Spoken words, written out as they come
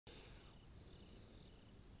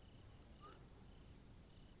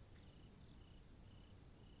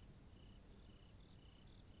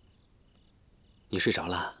你睡着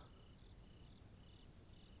了？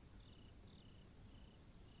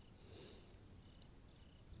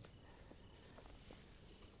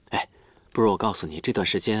哎，不如我告诉你这段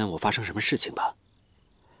时间我发生什么事情吧。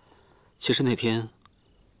其实那天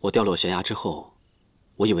我掉落悬崖之后，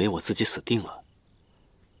我以为我自己死定了。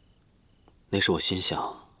那时我心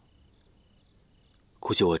想，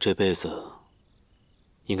估计我这辈子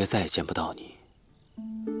应该再也见不到你。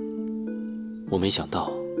我没想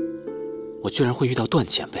到，我居然会遇到段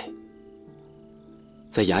前辈。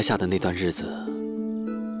在崖下的那段日子，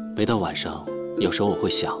每到晚上，有时候我会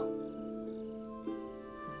想，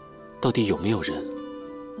到底有没有人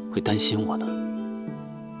会担心我呢？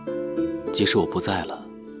即使我不在了，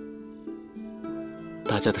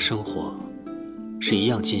大家的生活是一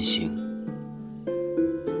样进行，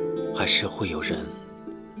还是会有人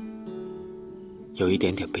有一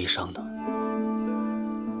点点悲伤呢？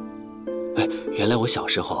哎，原来我小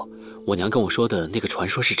时候，我娘跟我说的那个传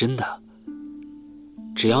说是真的。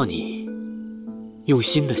只要你用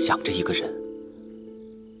心地想着一个人，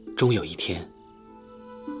终有一天，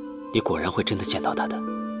你果然会真的见到他的。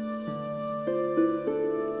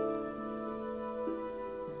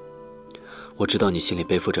我知道你心里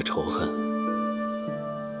背负着仇恨，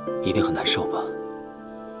一定很难受吧？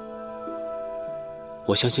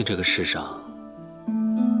我相信这个世上，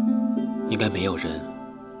应该没有人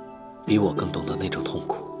比我更懂得那种痛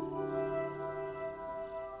苦。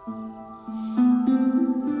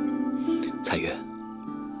彩月，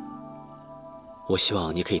我希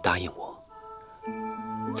望你可以答应我，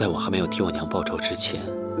在我还没有替我娘报仇之前，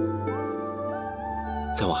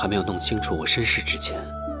在我还没有弄清楚我身世之前，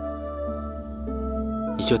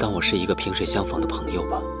你就当我是一个萍水相逢的朋友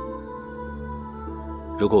吧。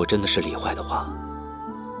如果我真的是李坏的话，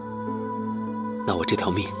那我这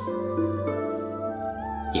条命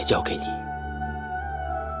也交给你。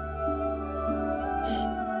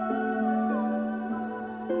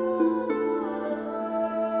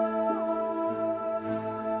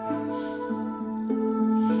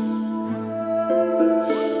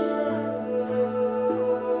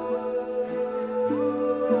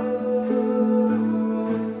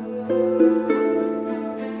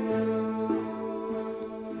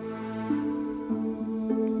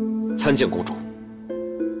参见公主。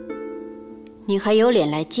你还有脸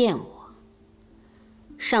来见我？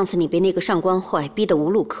上次你被那个上官坏逼得无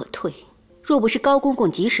路可退，若不是高公公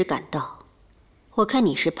及时赶到，我看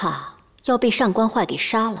你是怕要被上官坏给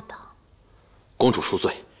杀了吧？公主恕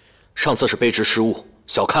罪，上次是卑职失误，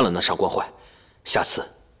小看了那上官坏，下次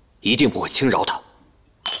一定不会轻饶他。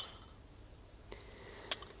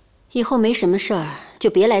以后没什么事儿就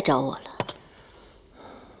别来找我了。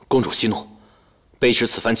公主息怒，卑职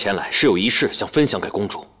此番前来是有一事想分享给公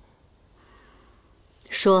主。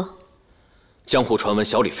说。江湖传闻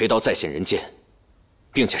小李飞刀再现人间，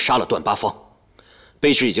并且杀了段八方。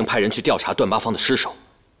卑职已经派人去调查段八方的尸首，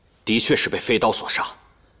的确是被飞刀所杀。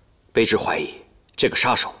卑职怀疑这个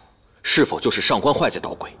杀手是否就是上官坏在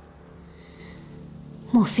捣鬼？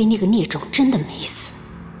莫非那个孽种真的没死？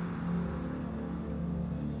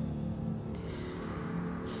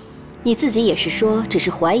你自己也是说只是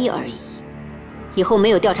怀疑而已，以后没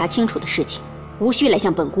有调查清楚的事情，无需来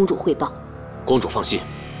向本公主汇报。公主放心，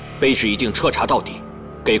卑职一定彻查到底，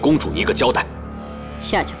给公主一个交代。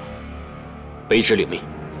下去吧。卑职领命。